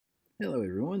Hello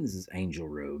everyone, this is Angel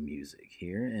Row Music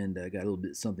here, and I got a little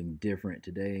bit something different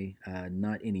today.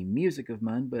 Not any music of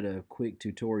mine, but a quick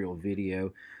tutorial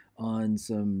video on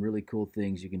some really cool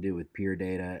things you can do with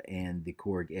Puredata and the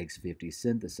Korg X50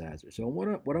 synthesizer. So what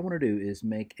I want to do is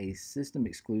make a system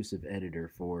exclusive editor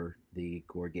for the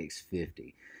Korg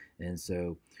X50. And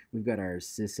so we've got our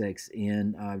SysEx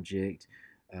in object.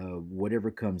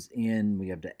 Whatever comes in, we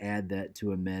have to add that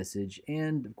to a message,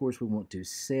 and of course we want to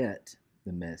set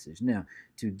the message. Now,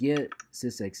 to get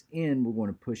SysEx in, we're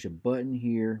going to push a button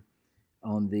here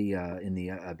on the in the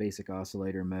basic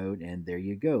oscillator mode, and there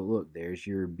you go. Look, there's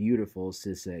your beautiful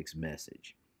SysEx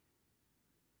message.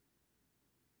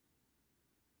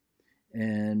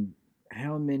 And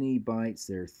how many bytes?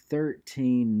 There are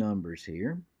 13 numbers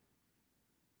here,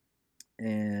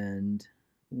 and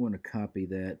we want to copy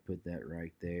that, put that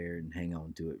right there, and hang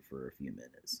on to it for a few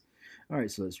minutes. All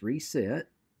right, so let's reset.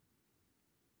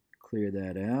 Clear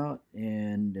that out,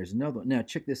 and there's another one. Now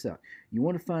check this out. You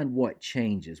want to find what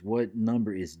changes, what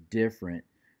number is different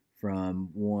from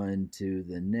one to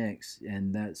the next,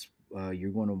 and that's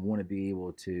you're going to want to be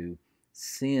able to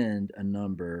send a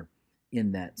number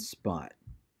in that spot.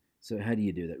 So how do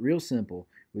you do that? Real simple.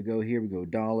 We go here, we go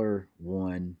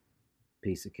 $1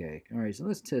 piece of cake. All right, so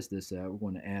let's test this out.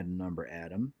 We're going to add a number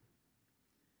atom.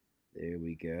 There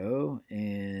we go,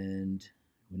 and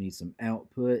we need some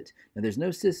output. Now there's no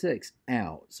SysEx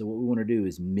out, so what we want to do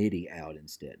is MIDI out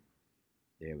instead.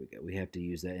 There we go. We have to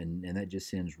use that, and that just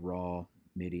sends raw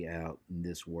MIDI out, and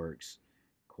this works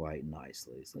quite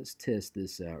nicely. So let's test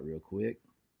this out real quick.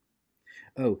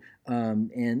 Oh,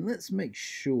 and let's make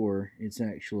sure it's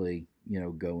actually,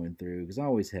 going through, because I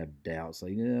always have doubts.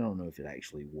 Like, I don't know if it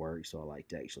actually works, so I like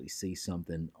to actually see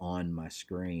something on my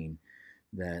screen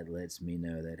that lets me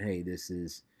know that, hey, this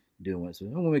is doing what. So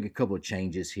I'm gonna make a couple of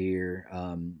changes here.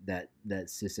 That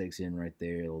SysEx in right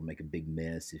there, it'll make a big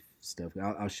mess if stuff.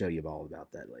 I'll show you all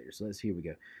about that later. So here we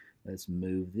go. Let's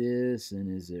move this, and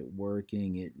is it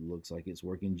working? It looks like it's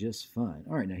working just fine.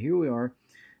 All right, now here we are.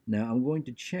 Now I'm going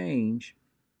to change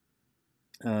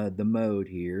the mode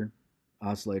here,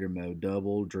 oscillator mode,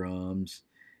 double drums,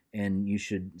 and you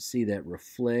should see that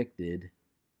reflected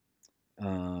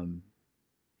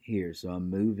here. So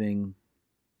I'm moving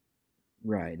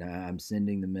right. I'm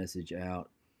sending the message out,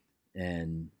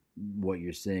 and what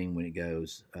you're seeing when it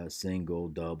goes single,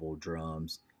 double,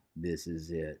 drums, this is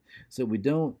it. So we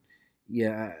don't,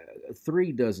 yeah,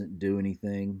 3 doesn't do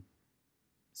anything.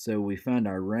 So we find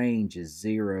our range is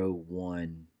 0,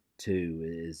 1, 2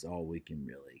 is all we can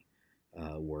really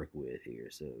work with here.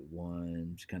 So 1,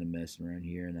 I'm just kind of messing around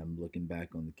here, and I'm looking back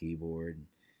on the keyboard,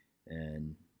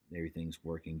 and everything's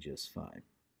working just fine.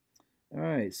 All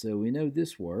right, so we know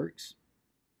this works.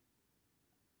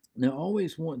 Now,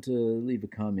 always want to leave a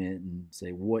comment and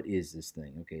say, what is this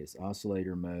thing? Okay, it's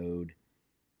oscillator mode.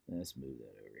 Let's move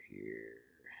that over here.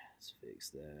 Let's fix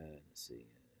that. Let's see.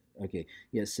 Okay,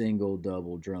 yeah, single,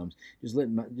 double, drums.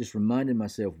 Just reminding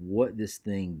myself what this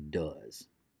thing does.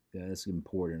 Yeah, that's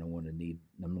important. I'm wanting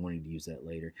to use that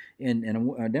later. And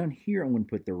down here, I'm going to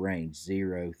put the range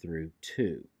 0 through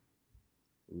 2.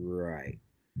 Right.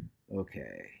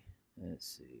 Okay. Let's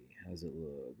see. How's it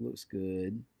look? Looks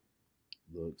good.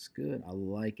 Looks good. I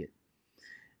like it.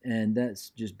 And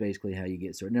that's just basically how you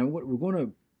get started. Now, we're going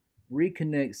to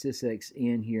reconnect SysEx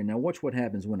in here. Now, watch what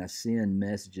happens when I send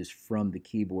messages from the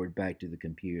keyboard back to the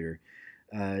computer.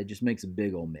 It just makes a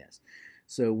big old mess.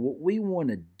 So what we want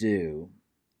to do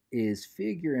is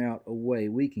figure out a way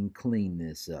we can clean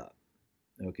this up.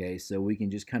 Okay, so we can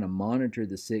just kind of monitor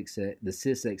the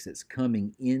SysEx that's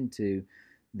coming into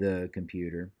the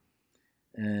computer,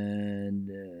 and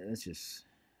let's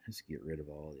get rid of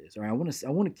all this. All right, I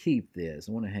want to keep this.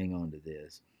 I want to hang on to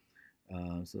this.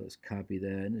 So let's copy that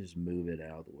and just move it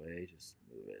out of the way. Just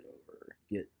move it over.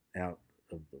 Get out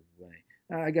of the way.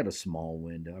 I got a small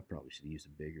window. I probably should use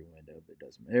a bigger window, but it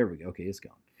doesn't matter. There we go. Okay, it's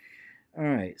gone. All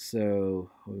right, so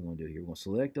what we're going to do here, we're going to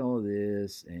select all of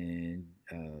this, and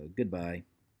goodbye.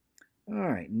 All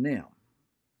right, now,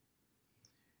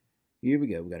 here we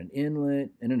go. We've got an inlet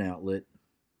and an outlet.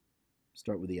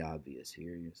 Start with the obvious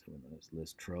here. So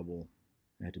less trouble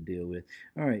I have to deal with.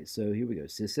 All right, so here we go.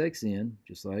 SysEx in,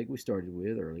 just like we started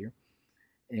with earlier.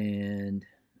 And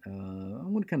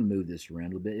I'm going to kind of move this around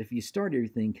a little bit. If you start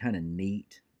everything kind of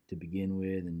neat to begin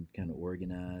with and kind of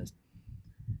organized,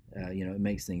 it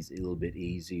makes things a little bit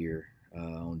easier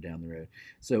on down the road.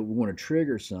 So we want to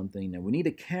trigger something. Now we need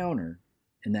a counter,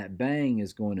 and that bang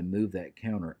is going to move that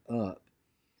counter up.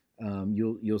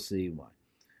 You'll see why.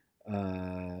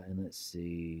 And let's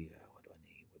see, what do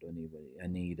I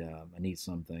need? I need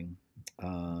something.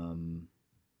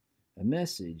 a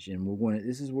message, and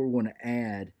this is where we're going to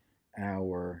add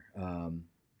our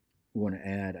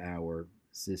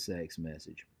SysEx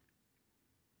message.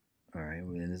 All right,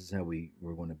 and this is how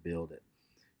we're going to build it.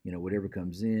 Whatever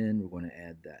comes in, we're going to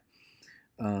add that.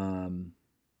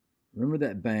 Remember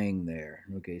that bang there.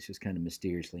 Okay, it's just kind of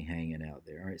mysteriously hanging out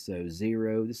there. All right, so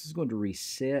 0. This is going to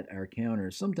reset our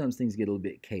counter. Sometimes things get a little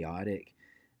bit chaotic,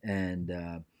 and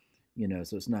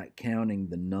so it's not counting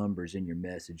the numbers in your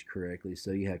message correctly,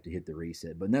 so you have to hit the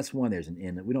reset button. That's why there's an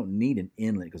inlet. We don't need an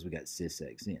inlet because we got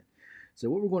SysEx in. So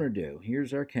what we're going to do,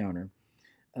 here's our counter.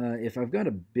 If I've got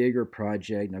a bigger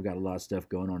project and I've got a lot of stuff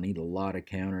going on, I need a lot of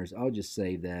counters, I'll just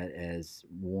save that as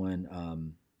one.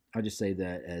 I'll just save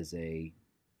that as a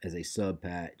sub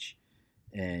patch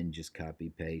and just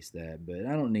copy paste that. But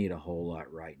I don't need a whole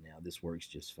lot right now. This works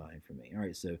just fine for me. All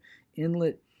right, so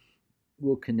inlet,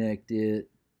 we'll connect it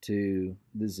to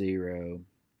the 0,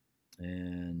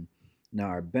 and now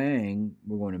our bang,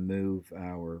 we're going to move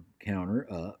our counter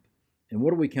up. And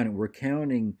what are we counting? We're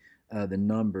counting the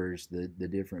numbers, the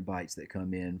different bytes that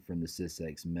come in from the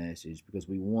SysEx message, because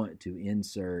we want to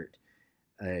insert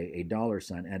a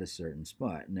 $sign at a certain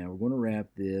spot. Now we're going to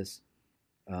wrap this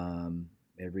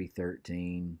every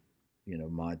 13,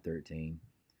 mod 13.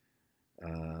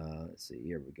 Let's see,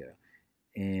 here we go.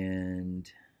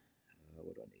 And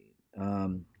what do I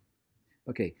need?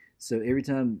 Okay, so every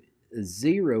time a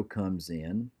 0 comes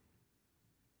in,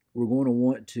 we're going to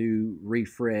want to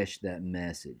refresh that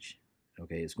message.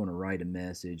 Okay, it's going to write a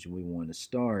message. We want to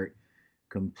start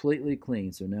completely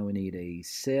clean. So now we need a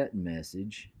set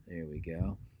message. There we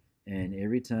go. And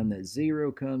every time that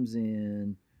 0 comes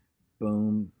in,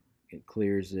 boom, it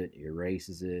clears it,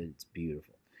 erases it. It's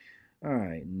beautiful. All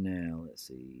right, now let's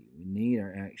see. We need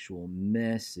our actual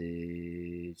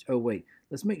message. Oh, wait,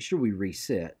 let's make sure we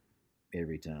reset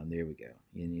every time. There we go.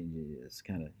 It's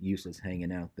kind of useless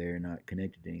hanging out there, not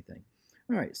connected to anything.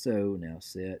 All right, so now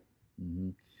set.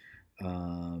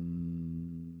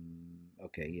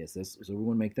 Okay, yes, so we're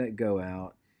going to make that go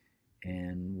out,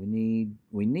 and we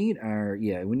need our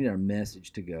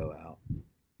message to go out,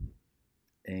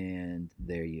 and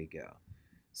there you go.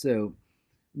 So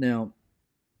now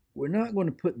we're not going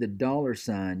to put the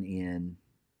 $sign in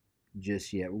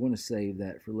just yet. We're going to save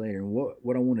that for later. And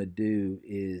what I want to do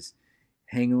is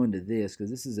hang on to this, because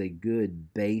this is a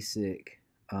good basic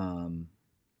kind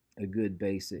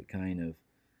of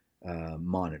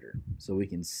monitor, so we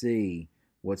can see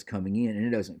what's coming in and it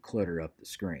doesn't clutter up the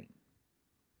screen.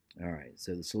 All right,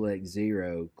 so the select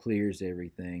 0 clears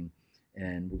everything,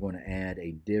 and we're going to add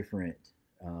a different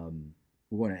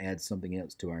we're going to add something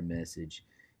else to our message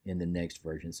in the next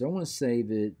version. So I want to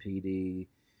save it, PD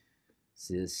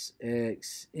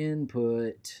SysEx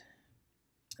input,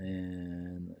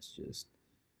 and let's see here.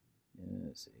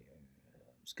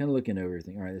 Just kind of looking over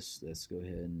everything. All right, let's go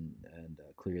ahead and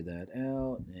clear that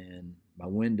out, and my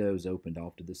window's opened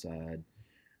off to the side.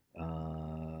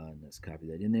 Let's copy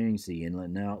that in there. You can see inlet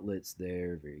and outlets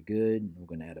there. Very good. We're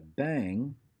going to add a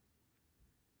bang.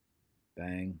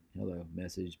 Bang. Hello,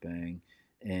 message, bang.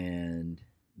 And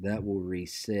that will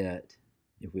reset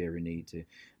if we ever need to.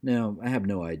 Now, I have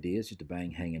no idea. It's just a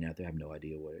bang hanging out there. I have no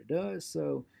idea what it does.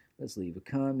 So let's leave a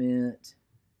comment.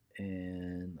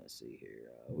 And let's see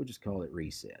here. We'll just call it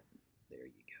reset. There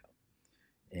you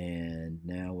go. And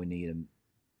now we need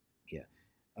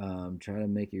try to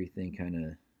make everything kind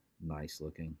of nice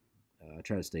looking. I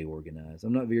try to stay organized.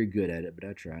 I'm not very good at it, but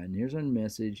I try. And here's our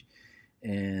message.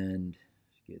 And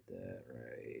get that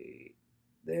right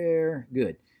there.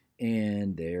 Good.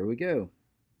 And there we go.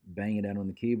 Bang it out on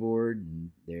the keyboard,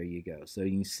 and there you go. So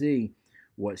you can see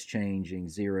what's changing,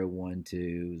 0, 1,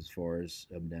 2, as far as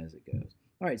up and down as it goes.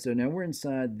 All right, so now we're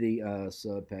inside the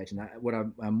sub patch, and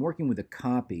I'm working with a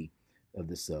copy of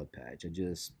the sub patch. I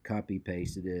just copy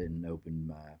pasted it and opened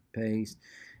my paste,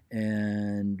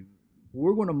 and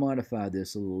we're going to modify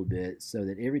this a little bit so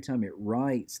that every time it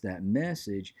writes that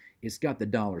message, it's got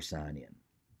the $sign in.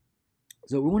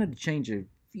 So we wanted to change a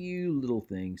few little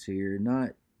things here,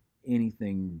 not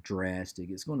anything drastic.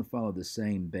 It's going to follow the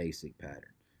same basic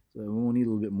pattern. So we'll need a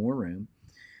little bit more room.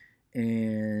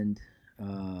 And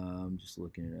just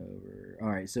looking it over. All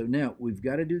right, so now we've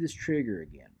got to do this trigger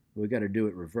again. We've got to do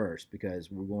it reverse,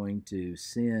 because we're going to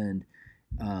send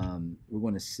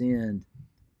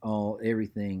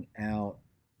everything out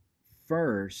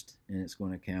first, and it's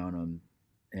going to count them,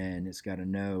 and it's got to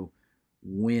know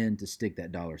when to stick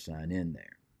that $sign in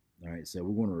there. All right, so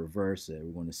we're going to reverse it.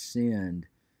 We're going to send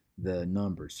the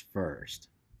numbers first.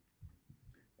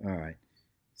 All right,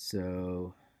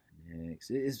 so next,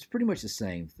 it's pretty much the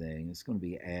same thing. It's going to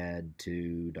be add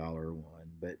to $1,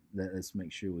 but let's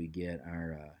make sure we get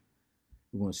our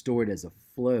we're going to store it as a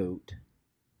float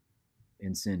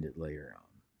and send it later on.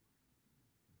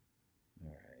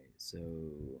 All right, so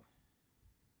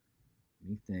let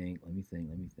me think.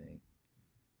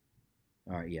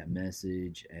 All right, yeah,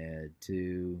 message, add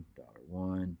to,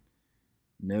 $1.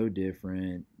 No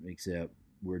different, except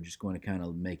we're just going to kind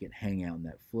of make it hang out in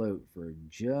that float for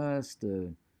just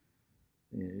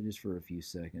for a few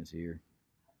seconds here.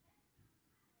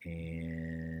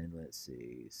 And let's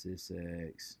see,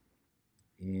 SysEx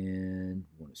in,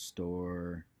 want to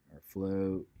store our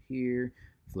float here.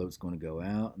 Float's going to go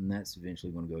out, and that's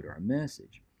eventually going to go to our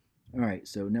message. All right,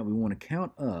 so now we want to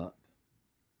count up.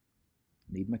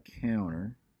 Need my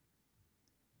counter.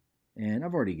 And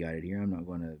I've already got it here. I'm not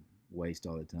going to waste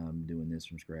all the time doing this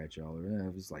from scratch all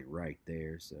over. It's like right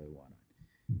there, so why not?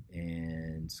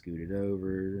 And scoot it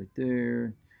over right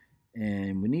there.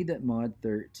 And we need that mod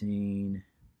 13.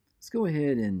 Let's go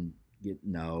ahead and get,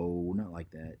 no, not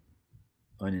like that.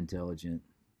 Unintelligent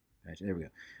patch. There we go.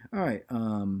 All right.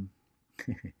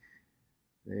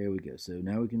 There we go. So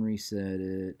now we can reset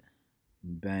it.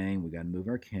 Bang. We got to move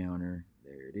our counter.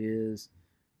 There it is.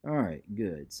 All right,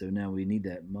 good. So now we need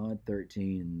that mod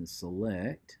 13 in the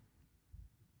select.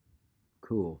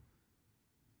 Cool.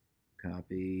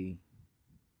 Copy.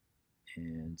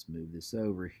 And let's move this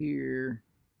over here.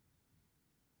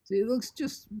 See, it looks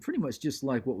just pretty much just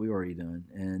like what we already done.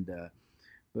 And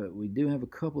but we do have a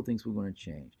couple things we're going to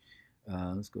change.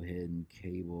 Let's go ahead and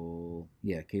cable.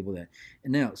 Yeah, cable that.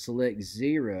 And now select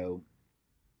 0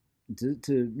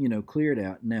 to clear it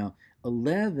out. Now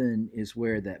 11 is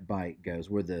where that byte goes,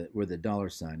 where the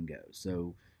 $sign goes.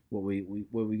 So what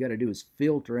we got to do is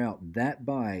filter out that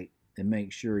byte and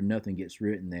make sure nothing gets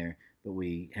written there, but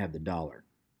we have the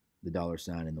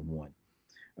 $sign and the 1.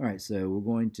 All right, so we're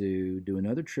going to do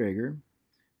another trigger.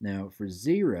 Now for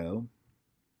 0,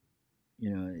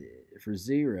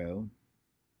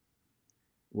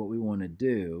 what we want to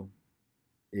do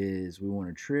is we want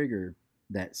to trigger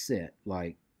that set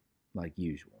like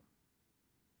usual.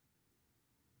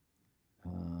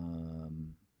 Let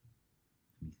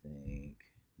me think.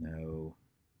 No. All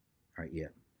right, yeah.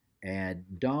 Add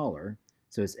 $.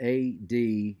 So it's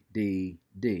ADDD.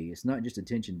 It's not just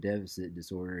attention deficit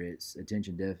disorder. It's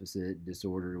attention deficit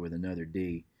disorder with another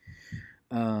D.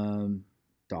 $.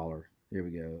 There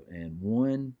we go. And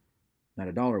 1, not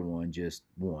a $1, just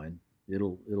 1.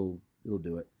 It'll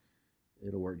do it.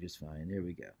 It'll work just fine. There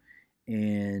we go.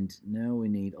 And now we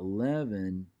need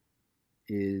 11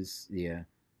 is, yeah.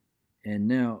 And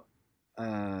now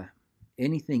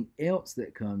anything else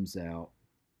that comes out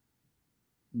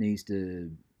needs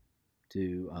to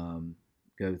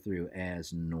go through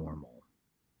as normal.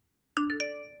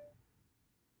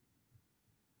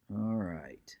 All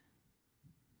right.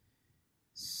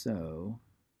 So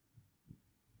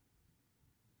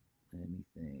let me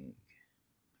think.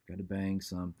 Got to bang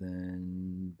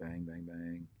something. Bang, bang,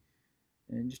 bang.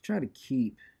 And just try to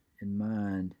keep in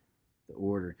mind the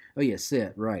order. Oh yeah,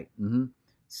 set, right.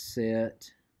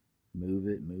 Set, move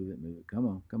it. Come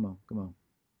on.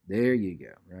 There you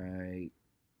go, right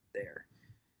there.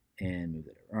 And move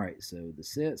it over. All right, so the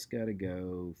set's got to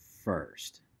go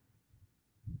first.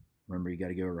 Remember, you got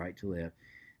to go right to left.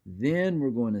 Then we're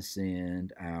going to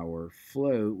send our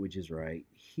float, which is right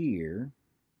here.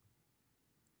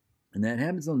 And that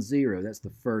happens on 0. That's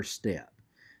the first step.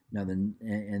 Now,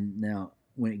 now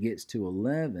when it gets to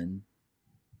 11,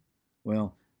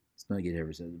 well, it's not get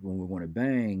ever said. When we want to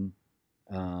bang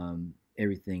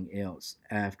everything else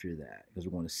after that, because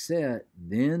we're going to set,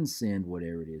 then send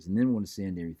whatever it is, and then we want to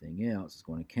send everything else. It's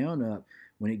going to count up.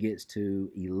 When it gets to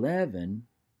 11,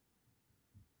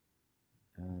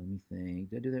 let me think.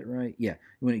 Did I do that right? Yeah.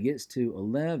 When it gets to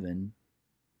 11,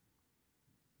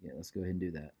 yeah, let's go ahead and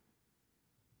do that.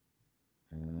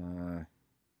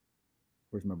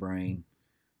 Where's my brain?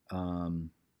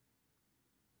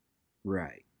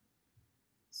 Right.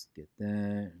 Let's get that.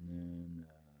 And then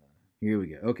here we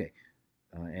go. Okay.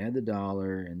 Add the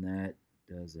 $, and that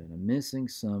does it. I'm missing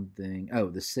something. Oh,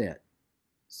 the set.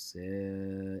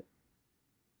 Set.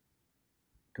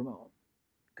 Come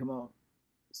on.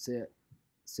 Set.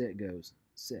 Set goes.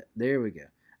 Set. There we go.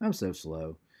 I'm so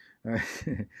slow. All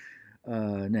right.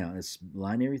 Now let's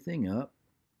line everything up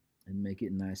and make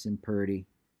it nice and pretty.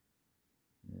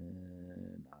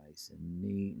 Nice and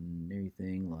neat, and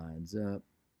everything lines up.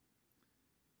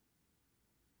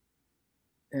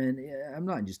 And I'm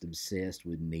not just obsessed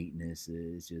with neatness.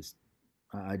 It's just,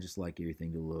 I just like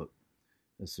everything to look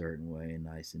a certain way, and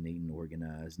nice and neat and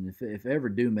organized. And if I ever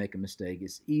do make a mistake,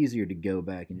 it's easier to go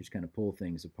back and just kind of pull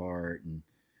things apart. And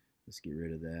let's get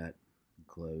rid of that and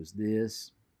close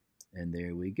this. And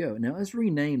there we go. Now let's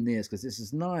rename this because this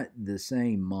is not the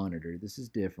same monitor. This is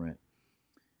different.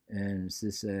 And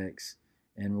SysEx,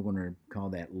 and we're going to call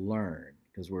that learn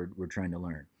because we're trying to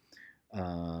learn.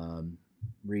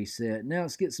 Reset. Now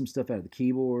let's get some stuff out of the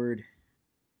keyboard.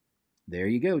 There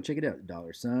you go. Check it out.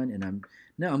 $sign. And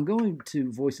I'm going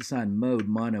to voice assign mode,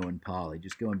 mono, and poly.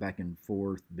 Just going back and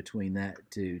forth between that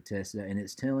to test it out. And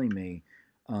it's telling me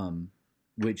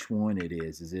which one it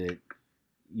is. Is it,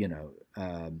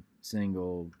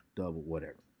 single, double,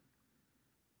 whatever.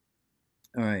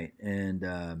 All right. And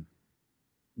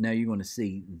now you're going to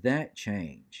see that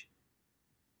change.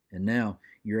 And now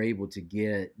you're able to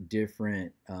get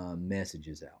different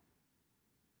messages out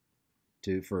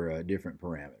for different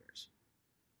parameters.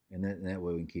 And that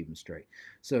way we can keep them straight.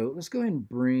 So let's go ahead and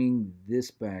bring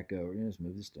this back over. Let's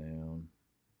move this down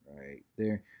right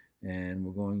there. And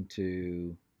we're going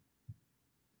to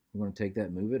take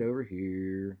that, move it over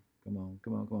here. Come on,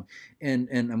 come on, come on. And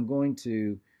I'm going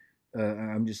to,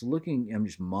 I'm just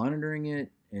monitoring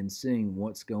it and seeing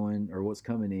what's coming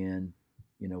in,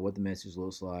 what the message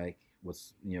looks like,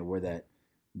 what's, where that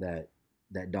 $1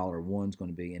 is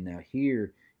going to be. And now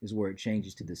here is where it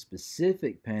changes to the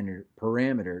specific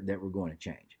parameter that we're going to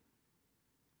change.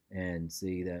 And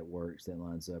see, that works. That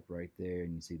lines up right there,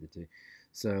 and you see the two.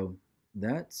 So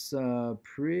that's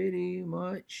pretty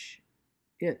much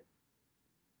it.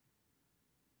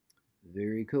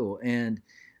 Very cool. And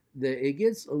it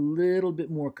gets a little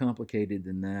bit more complicated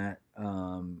than that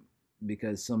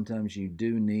because sometimes you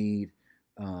do need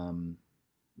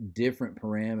different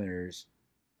parameters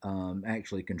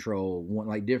actually control one,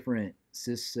 like different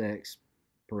SysEx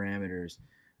parameters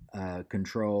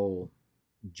control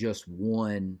just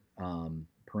one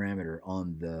parameter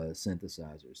on the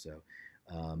synthesizer. So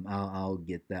I'll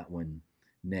get that one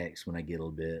next when I get a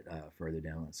little bit further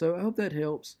down. So I hope that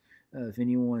helps. If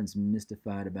anyone's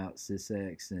mystified about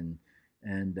SysEx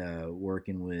and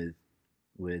working with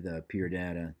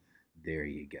Puredata, there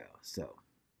you go. So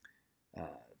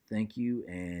thank you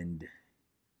and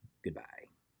goodbye.